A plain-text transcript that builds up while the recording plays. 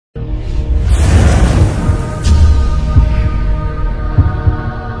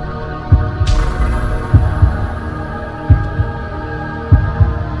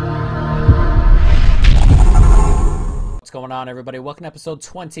going on, everybody? Welcome to episode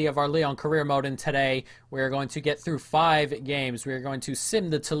 20 of our Lyon career mode, and today we are going to get through 5 games. We are going to sim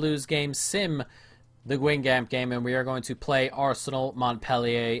the Toulouse game, sim the Guingamp game, and we are going to play Arsenal,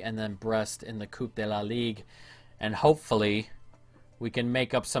 Montpellier, and then Brest in the Coupe de la Ligue. And hopefully we can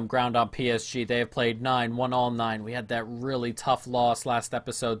make up some ground on PSG. They have played 9, won all 9. We had that really tough loss last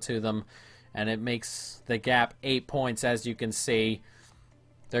episode to them, and it makes the gap 8 points, as you can see.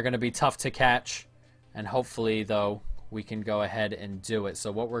 They're going to be tough to catch. And hopefully, though, we can go ahead and do it.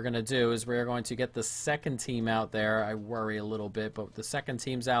 So what we're going to do is we're going to get the second team out there. I worry a little bit, but the second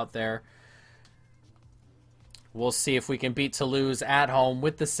team's out there. We'll see if we can beat Toulouse at home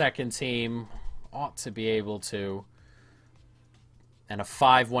with the second team. Ought to be able to. And a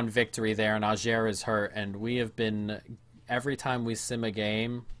 5-1 victory there, and Auger is hurt. And we have been, every time we sim a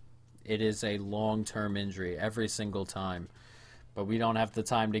game, it is a long-term injury, every single time. But we don't have the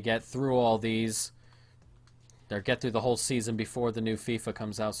time to get through all these. They'll get through the whole season before the new FIFA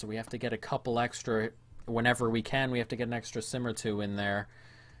comes out, so we have to get a couple extra whenever we can. We have to get an extra sim or two in there,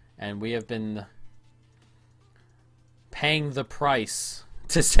 and we have been paying the price,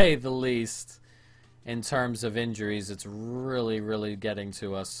 to say the least, in terms of injuries. It's really getting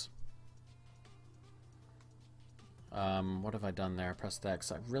to us. What have I done there? Pressed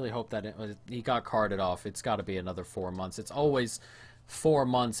X. I really hope that he got carded off. It's got to be another 4 months. It's always 4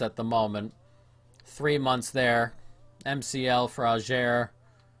 months at the moment. 3 months there. MCL for Auger.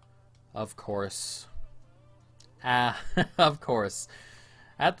 Of course. Of course.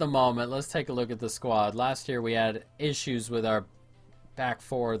 At the moment, let's take a look at the squad. Last year we had issues with our back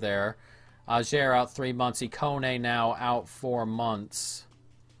four there. Auger out 3 months. Ikone now out 4 months.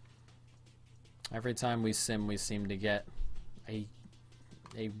 Every time we sim, we seem to get a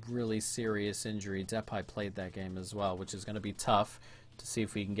really serious injury. Depay played that game as well, which is going to be tough to see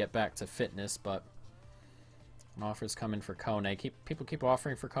if we can get back to fitness, but an offer's coming for Kone. People keep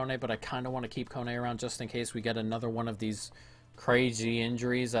offering for Kone, but I kind of want to keep Kone around just in case we get another one of these crazy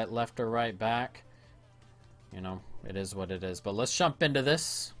injuries at left or right back. You know, it is what it is. But let's jump into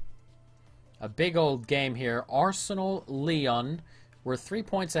this. A big old game here. Arsenal, Lyon. We're 3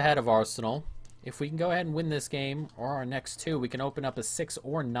 points ahead of Arsenal. If we can go ahead and win this game, or our next 2, we can open up a 6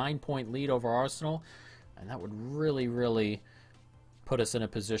 or 9 point lead over Arsenal. And that would really put us in a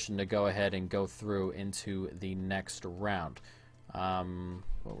position to go ahead and go through into the next round.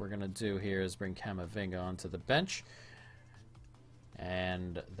 What we're going to do here is bring Camavinga onto the bench.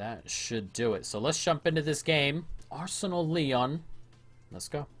 And that should do it. So let's jump into this game. Arsenal-Lyon. Let's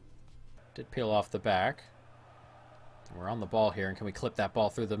go. Did peel off the back. We're on the ball here, and can we clip that ball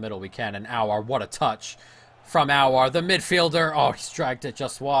through the middle? We can, and Aouar, what a touch from Aouar, the midfielder. Oh, he's dragged it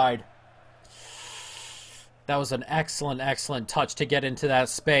just wide. That was an excellent touch to get into that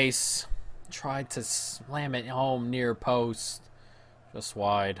space. Tried to slam it home near post. Just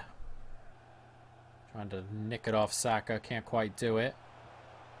wide. Trying to nick it off Saka. Can't quite do it.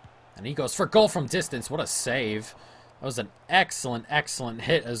 And he goes for goal from distance. What a save. That was an excellent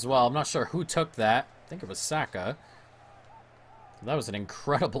hit as well. I'm not sure who took that. I think it was Saka. That was an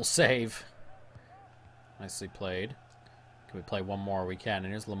incredible save. Nicely played. Can we play one more? We can. And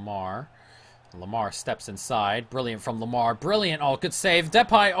here's Lamar. Lamar steps inside. Brilliant from Lamar. Brilliant. Oh, good save.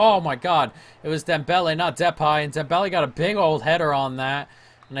 Depay. Oh, my God. It was Dembele, not Depay. And Dembele got a big old header on that.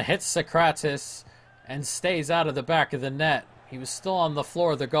 And it hits Socrates and stays out of the back of the net. He was still on the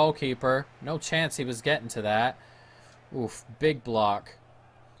floor, the goalkeeper. No chance he was getting to that. Oof, big block.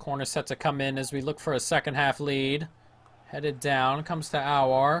 Corner set to come in as we look for a second half lead. Headed down. Comes to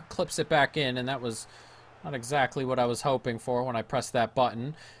Aouar. Clips it back in. And that was not exactly what I was hoping for when I pressed that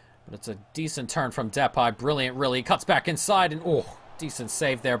button. But it's a decent turn from Depay. Brilliant, really. Cuts back inside. And, oh, decent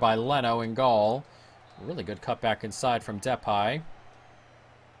save there by Leno in goal. Really good cut back inside from Depay.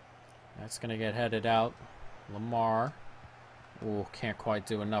 That's going to get headed out. Lamar. Oh, can't quite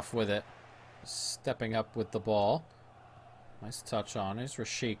do enough with it. Stepping up with the ball. Nice touch on. Here's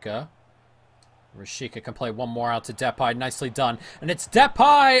Rashica. Rashica can play one more out to Depay. Nicely done. And it's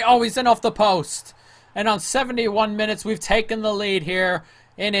Depay! Oh, he's in off the post. And on 71 minutes, we've taken the lead here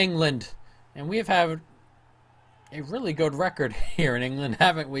in England. And we've had a really good record here in England,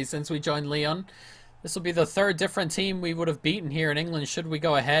 haven't we, since we joined Lyon? This will be the 3rd different team we would have beaten here in England should we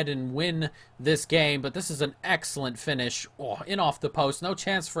go ahead and win this game. But this is an excellent finish. Oh, in off the post. No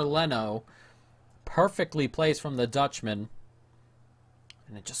chance for Leno. Perfectly placed from the Dutchman.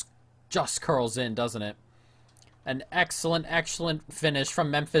 And it just curls in, doesn't it? An excellent finish from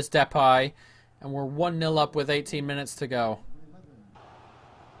Memphis Depay. And we're 1-0 up with 18 minutes to go.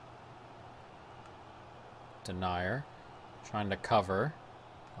 Denier. Trying to cover.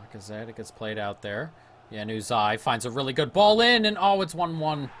 Lacazette, it gets played out there. Januzaj finds a really good ball in, and oh, it's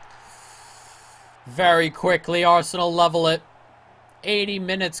 1-1. Very quickly, Arsenal level it. 80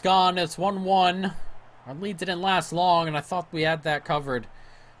 minutes gone, it's 1-1. Our lead didn't last long, and I thought we had that covered.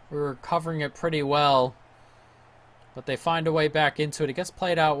 We were covering it pretty well. But they find a way back into it. It gets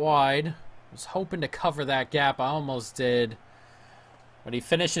played out wide. I was hoping to cover that gap. I almost did. But he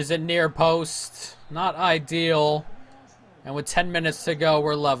finishes it near post. Not ideal. And with 10 minutes to go,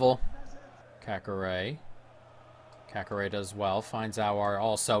 we're level. Kakare. Kakare does well. Finds Aouar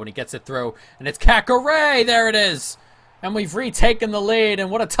also, and he gets it through. And it's Kakare! There it is! And we've retaken the lead. And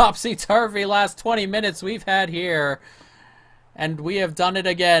what a topsy-turvy last 20 minutes we've had here. And we have done it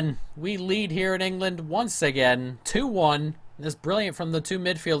again. We lead here in England once again. 2-1. This is brilliant from the two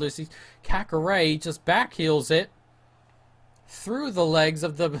midfielders. Kakare just backheels it through the legs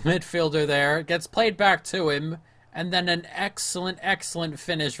of the midfielder there. It gets played back to him. And then an excellent, excellent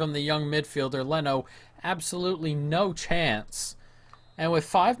finish from the young midfielder, Leno. Absolutely no chance. And with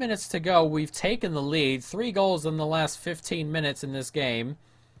 5 minutes to go, we've taken the lead. 3 goals in the last 15 minutes in this game.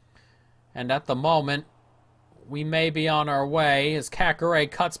 And at the moment, we may be on our way as Kakare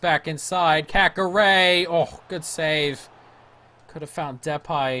cuts back inside. Kakare! Oh, good save. Could have found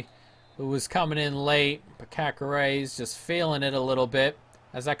Depay, who was coming in late. But Kakare's just feeling it a little bit.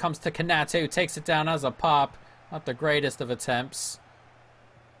 As that comes to Kanate, who takes it down as a pop. Not the greatest of attempts.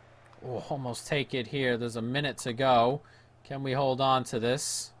 Oh, almost take it here. There's a minute to go. Can we hold on to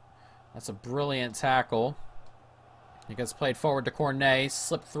this? That's a brilliant tackle. He gets played forward to Cornet.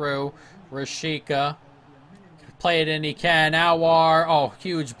 Slip through. Rashika. Play it in, he can. Aouar. Oh,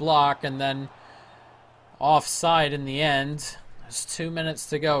 huge block. And then offside in the end. There's 2 minutes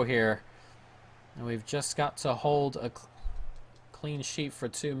to go here. And we've just got to hold a clean sheet for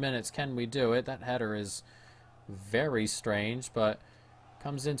 2 minutes. Can we do it? That header is very strange, but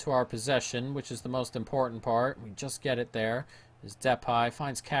comes into our possession, which is the most important part. We just get it there. Is Depay.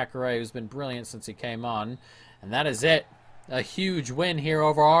 Finds Kakare, who's been brilliant since he came on. And that is it. A huge win here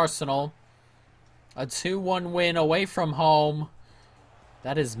over Arsenal. A 2-1 win away from home.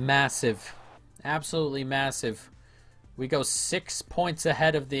 That is massive. Absolutely massive. We go 6 points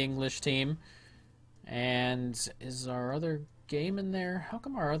ahead of the English team. And is our other game in there? How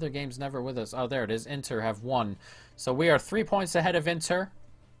come our other game's never with us? Oh, there it is. Inter have won. So we are 3 points ahead of Inter.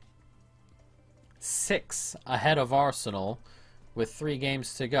 6 ahead of Arsenal with 3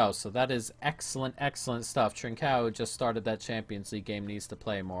 games to go. So that is excellent, excellent stuff. Trincao just started that Champions League game. Needs to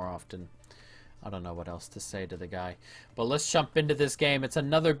play more often. I don't know what else to say to the guy. But let's jump into this game. It's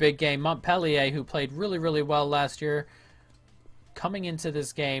another big game. Montpellier, who played really, really well last year, coming into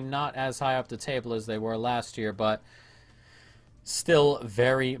this game not as high up the table as they were last year, but still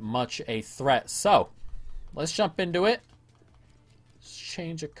very much a threat. So, let's jump into it. Let's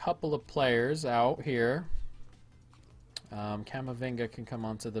change a couple of players out here. Camavinga can come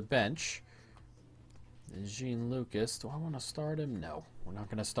onto the bench. Jean Lucas, do I want to start him? No, we're not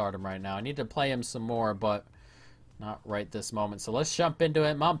going to start him right now. I need to play him some more, but not right this moment. So let's jump into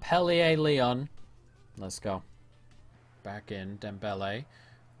it. Montpellier, Lyon. Let's go. Back in. Dembele.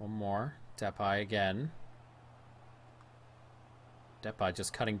 One more. Depay again. Depay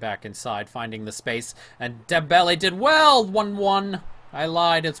just cutting back inside, finding the space. And Dembele did well! 1-1. I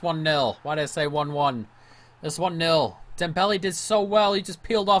lied. It's 1-0. Why did I say 1-1? It's 1-0. Dembele did so well. He just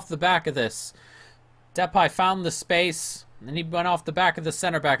peeled off the back of this. Depay found the space, and he went off the back of the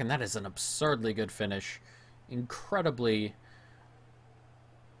center back, and that is an absurdly good finish. Incredibly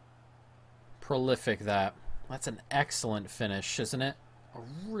prolific, that. That's an excellent finish, isn't it? A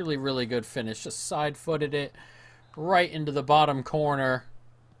really, really good finish. Just side-footed it right into the bottom corner.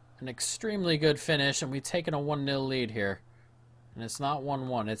 An extremely good finish, and we've taken a 1-0 lead here. And it's not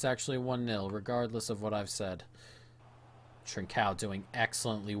 1-1, it's actually 1-0, regardless of what I've said. Trincao doing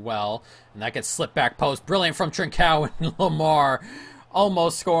excellently well. And that gets slipped back post. Brilliant from Trincao, and Lamar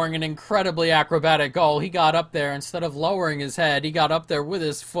almost scoring an incredibly acrobatic goal. He got up there. Instead of lowering his head, he got up there with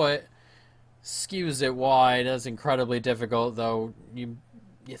his foot. Skews it wide. That's incredibly difficult, though. You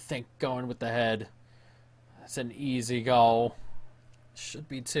think going with the head. That's an easy goal. Should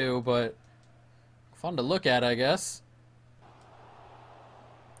be 2, but fun to look at, I guess.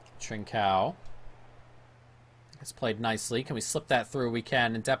 Trincao. It's played nicely. Can we slip that through? We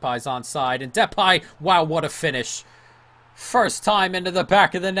can. And Depay's onside. And Depay, wow, what a finish. First time into the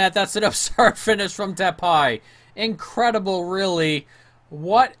back of the net. That's an absurd finish from Depay. Incredible, really.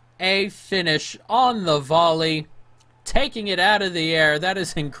 What a finish on the volley. Taking it out of the air. That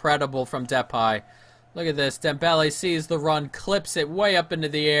is incredible from Depay. Look at this. Dembele sees the run, clips it way up into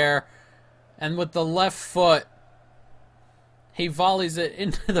the air. And with the left foot, he volleys it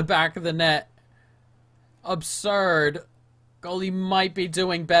into the back of the net. absurd. Goalie might be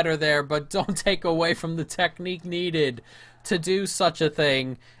doing better there, but don't take away from the technique needed to do such a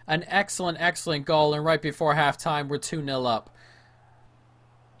thing. An excellent, excellent goal, and right before halftime, we're 2-0 up.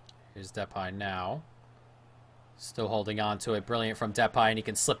 Here's Depay now. Still holding on to it. Brilliant from Depay, and he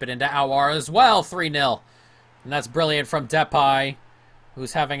can slip it into Aouar as well. 3-0. And that's brilliant from Depay,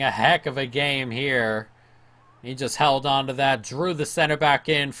 who's having a heck of a game here. He just held on to that, drew the center back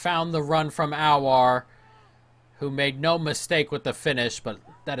in, found the run from Aouar, who made no mistake with the finish, but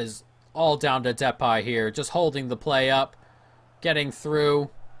that is all down to Depay here. Just holding the play up, getting through.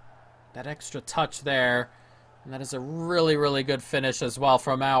 That extra touch there. And that is a really, really good finish as well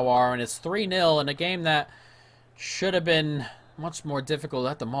from Aouar. And it's 3-0 in a game that should have been much more difficult.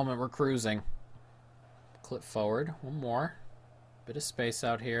 At the moment, we're cruising. Clip forward. One more. Bit of space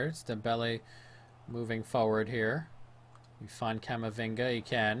out here. It's Dembele moving forward here. You find Camavinga. He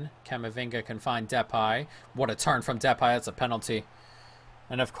can. Camavinga can find Depay. What a turn from Depay. That's a penalty.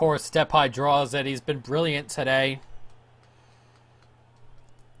 And of course, Depay draws it. He's been brilliant today.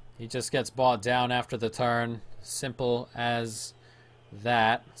 He just gets brought down after the turn. Simple as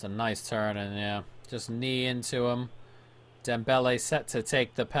that. It's a nice turn, and yeah, just knee into him. Dembele set to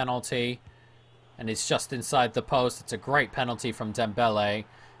take the penalty, and he's just inside the post. It's a great penalty from Dembele.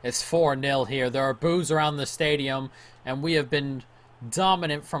 It's 4-0 here. There are boos around the stadium, and we have been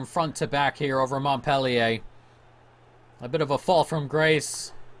dominant from front to back here over Montpellier. A bit of a fall from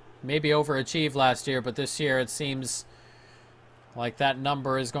grace. Maybe overachieved last year, but this year it seems like that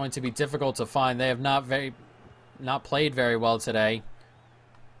number is going to be difficult to find. They have not played very well today.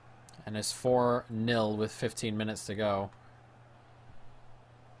 And it's 4-0 with 15 minutes to go.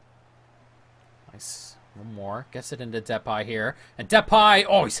 Nice. One more. Gets it into Depay here. And Depay,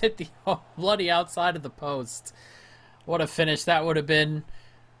 oh, he's hit the bloody outside of the post. What a finish that would have been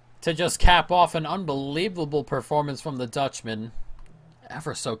to just cap off an unbelievable performance from the Dutchman.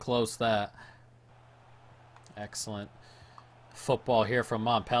 Ever so close, that. Excellent football here from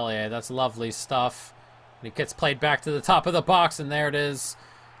Montpellier. That's lovely stuff. And he gets played back to the top of the box, and there it is.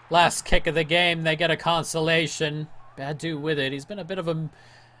 Last kick of the game. They get a consolation. Badu with it. He's been a bit of a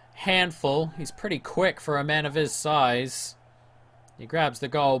handful. He's pretty quick for a man of his size. He grabs the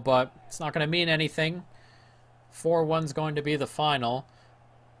goal, but it's not going to mean anything. 4-1's going to be the final.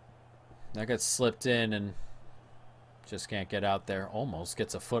 That gets slipped in and just can't get out there. Almost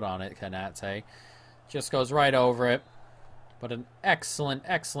gets a foot on it, Kanate. Just goes right over it. But an excellent,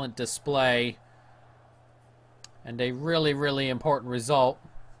 excellent display. And a really, really important result.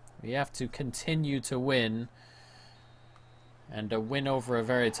 We have to continue to win. And a win over a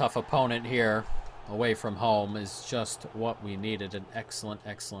very tough opponent here, away from home, is just what we needed. An excellent,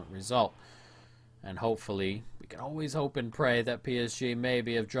 excellent result. And hopefully, we can always hope and pray that PSG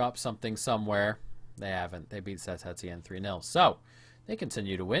maybe have dropped something somewhere. They haven't. They beat Saint-Etienne 3-0. So, they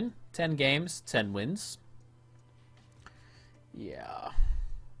continue to win. 10 games, 10 wins. Yeah.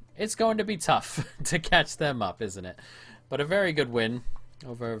 It's going to be tough to catch them up, isn't it? But a very good win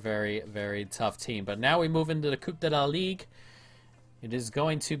over a very, very tough team. But now we move into the Coupe de la Ligue. It is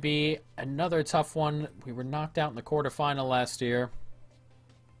going to be another tough one. We were knocked out in the quarterfinal last year.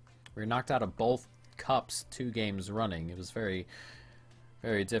 We were knocked out of both cups 2 games running. It was very,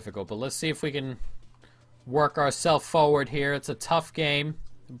 very difficult. But let's see if we can work ourselves forward here. It's a tough game.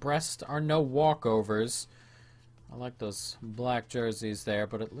 Brest are no walkovers. I like those black jerseys there,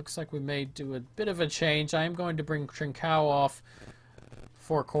 but it looks like we may do a bit of a change. I am going to bring Trincao off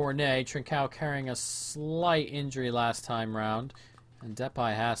for Cornet. Trincao carrying a slight injury last time round. And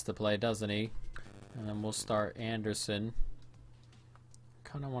Depay has to play, doesn't he? And then we'll start Anderson.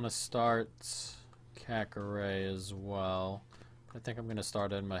 Kind of want to start Kakare as well. I think I'm going to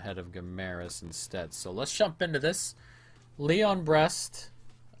start him ahead of Gamaris instead. So let's jump into this. Lyon Brest.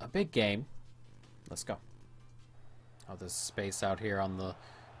 A big game. Let's go. Oh, there's space out here on the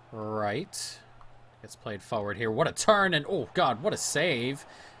right. Gets played forward here. What a turn, and oh god, what a save.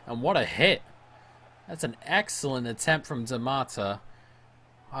 And what a hit. That's an excellent attempt from Damata.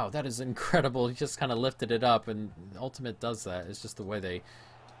 Wow, that is incredible. He just kind of lifted it up, and Ultimate does that. It's just the way they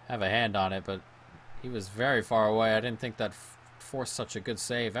have a hand on it, but he was very far away. I didn't think that forced such a good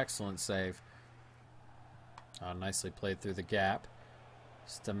save. Excellent save. Oh, nicely played through the gap.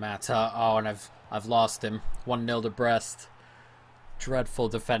 Damata. Oh, and I've lost him. 1-0 to Brest. Dreadful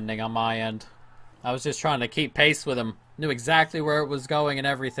defending on my end. I was just trying to keep pace with him. Knew exactly where it was going and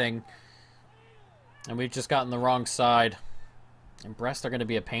everything. And we've just gotten the wrong side. And Brest are going to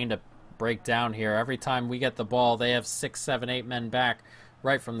be a pain to break down here. Every time we get the ball, they have 6, 7, 8 men back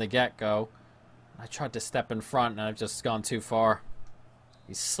right from the get-go. I tried to step in front, and I've just gone too far.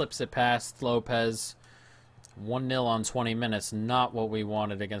 He slips it past Lopez. 1-0 on 20 minutes. Not what we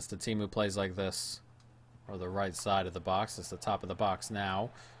wanted against a team who plays like this. Or the right side of the box. It's the top of the box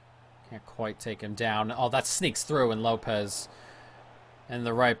now. Can't quite take him down. Oh, that sneaks through, and Lopez in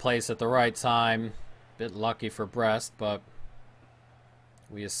the right place at the right time. Bit lucky for Brest, but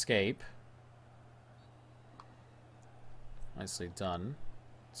we escape. Nicely done.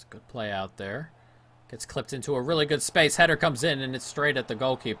 It's a good play out there. Gets clipped into a really good space. Header comes in, and it's straight at the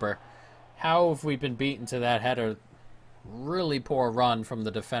goalkeeper. How have we been beaten to that header? Really poor run from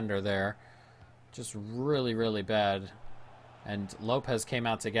the defender there. Just really, really bad. And Lopez came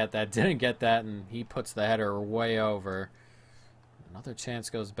out to get that, didn't get that, and he puts the header way over. Another chance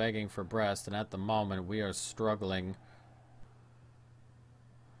goes begging for Brest, and at the moment we are struggling.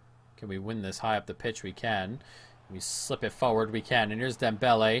 Can we win this high up the pitch? We can. We slip it forward, we can. And here's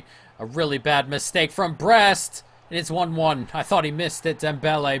Dembele. A really bad mistake from Brest. And it's 1-1. I thought he missed it,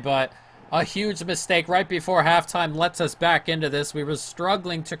 Dembele, but a huge mistake right before halftime lets us back into this. We were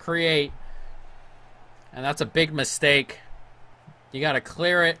struggling to create. And that's a big mistake. You got to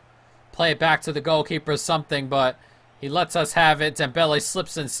clear it, play it back to the goalkeeper or something, but he lets us have it. Dembele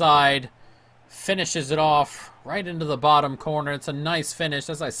slips inside, finishes it off right into the bottom corner. It's a nice finish.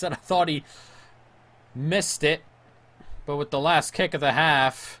 As I said, I thought he missed it, but with the last kick of the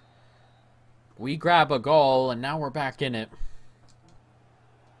half, we grab a goal, and now we're back in it.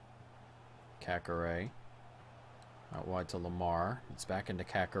 Kakare out wide to Lamar. It's back into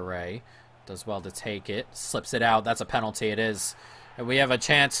Kakare. Does well to take it. Slips it out. That's a penalty. It is. And we have a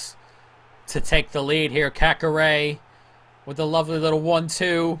chance to take the lead here. Kakare with a lovely little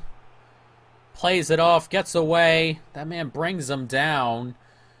 1-2. Plays it off. Gets away. That man brings him down.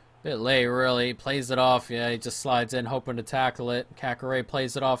 Bit late, really. Plays it off. Yeah, he just slides in, hoping to tackle it. Kakare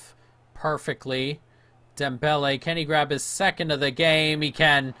plays it off perfectly. Dembele, can he grab his second of the game? He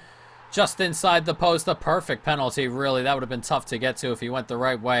can. Just inside the post. A perfect penalty, really. That would have been tough to get to if he went the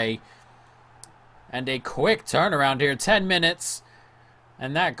right way. And a quick turnaround here. 10 minutes.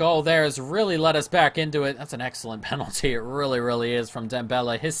 And that goal there has really let us back into it. That's an excellent penalty. It really, really is from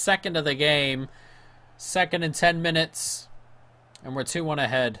Dembele. His second of the game. Second in 10 minutes. And we're 2-1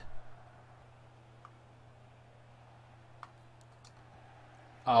 ahead.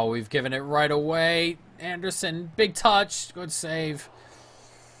 Oh, we've given it right away. Anderson, big touch. Good save.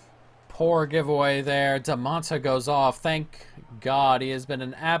 Poor giveaway there. Damanta goes off. Thank God. He has been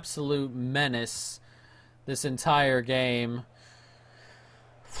an absolute menace this entire game.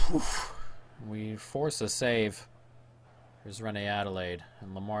 Whew. We force a save. Here's Rene Adelaide.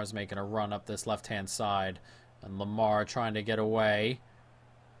 And Lamar's making a run up this left-hand side. And Lamar trying to get away.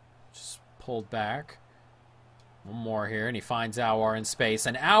 Just pulled back. One more here. And he finds Aouar in space.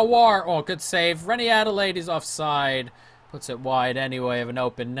 And Aouar! Oh, good save. Rene Adelaide is offside. Puts it wide anyway of an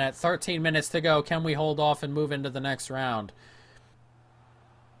open net. 13 minutes to go. Can we hold off and move into the next round?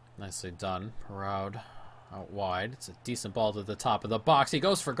 Nicely done. Paraud out wide. It's a decent ball to the top of the box. He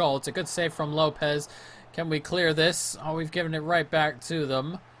goes for goal. It's a good save from Lopez. Can we clear this? Oh, we've given it right back to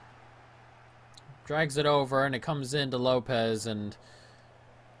them. Drags it over, and it comes into Lopez, and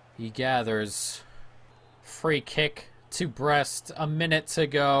he gathers. Free kick to Brest. A minute to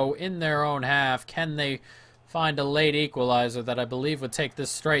go in their own half. Can they find a late equalizer that I believe would take this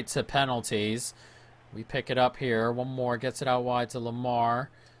straight to penalties? We pick it up here. One more. Gets it out wide to Lamar.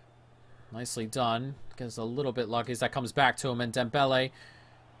 Nicely done. Gets a little bit lucky as that comes back to him. And Dembele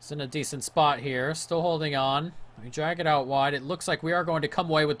is in a decent spot here. Still holding on. We drag it out wide. It looks like we are going to come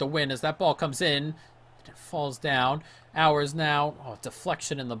away with the win as that ball comes in. It falls down. Hours now. Oh,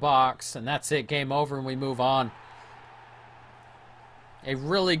 deflection in the box. And that's it. Game over and we move on. A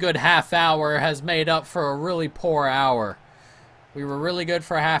really good half hour has made up for a really poor hour. We were really good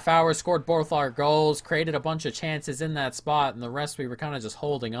for a half hour, scored both our goals, created a bunch of chances in that spot, and the rest we were kind of just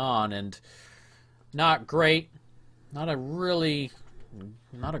holding on, and not great. Not a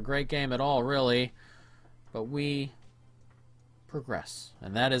great game at all, really, but we progress,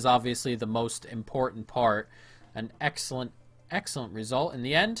 and that is obviously the most important part. An excellent, excellent result in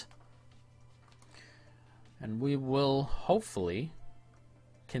the end, and we will hopefully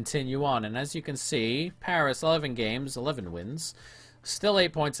continue on. And as you can see, Paris, 11 games, 11 wins, still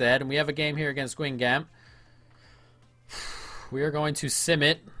 8 points ahead, and we have a game here against Guingamp. We are going to sim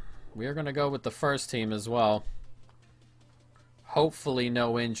it. We are going to go with the first team as well. Hopefully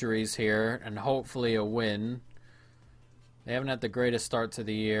no injuries here, and hopefully a win. They haven't had the greatest start to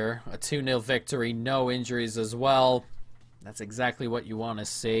the year. A 2-0 victory, no injuries as well. That's exactly what you want to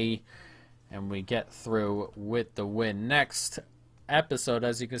see, and we get through with the win. Next episode,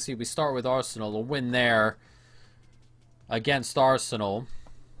 as you can see, we start with Arsenal. A win there against Arsenal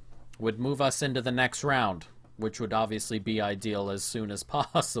would move us into the next round. which would obviously be ideal as soon as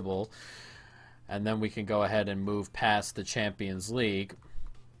possible. And then we can go ahead and move past the Champions League,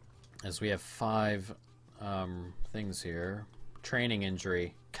 as we have 5 things here. Training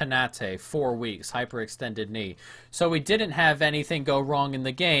injury. Kanate, 4 weeks. Hyperextended knee. So we didn't have anything go wrong in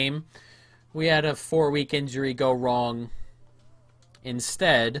the game. We had a 4-week injury go wrong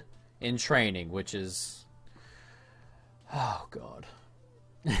instead in training, which is... oh, God.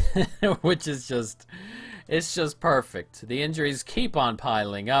 Which is just... it's just perfect. The injuries keep on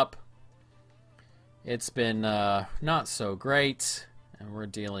piling up. It's been not so great, and we're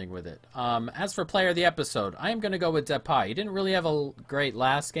dealing with it. As for player of the episode, I am going to go with Depay. He didn't really have a great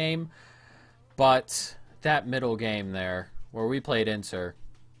last game, but that middle game there, where we played Inter...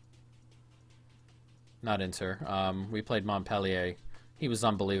 not Inter. We played Montpellier. He was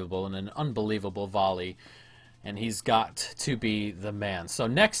unbelievable, and an unbelievable volley. And he's got to be the man. So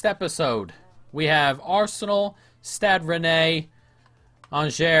next episode, we have Arsenal, Stade Rennais,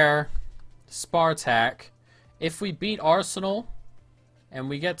 Angers, Spartak. If we beat Arsenal and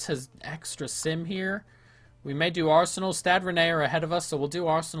we get to extra sim here, we may do Arsenal. Stade Rennais are ahead of us, so we'll do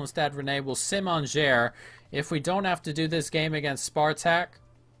Arsenal, Stade Rennais. We'll sim Angers. If we don't have to do this game against Spartak,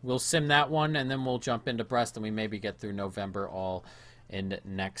 we'll sim that one, and then we'll jump into Brest, and we maybe get through November all in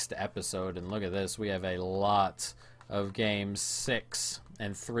next episode. And look at this. We have a lot of games, 6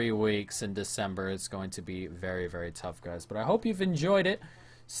 and 3 weeks in December. It's going to be very, very tough, guys. But I hope you've enjoyed it.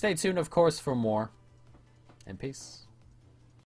 Stay tuned, of course, for more. And peace.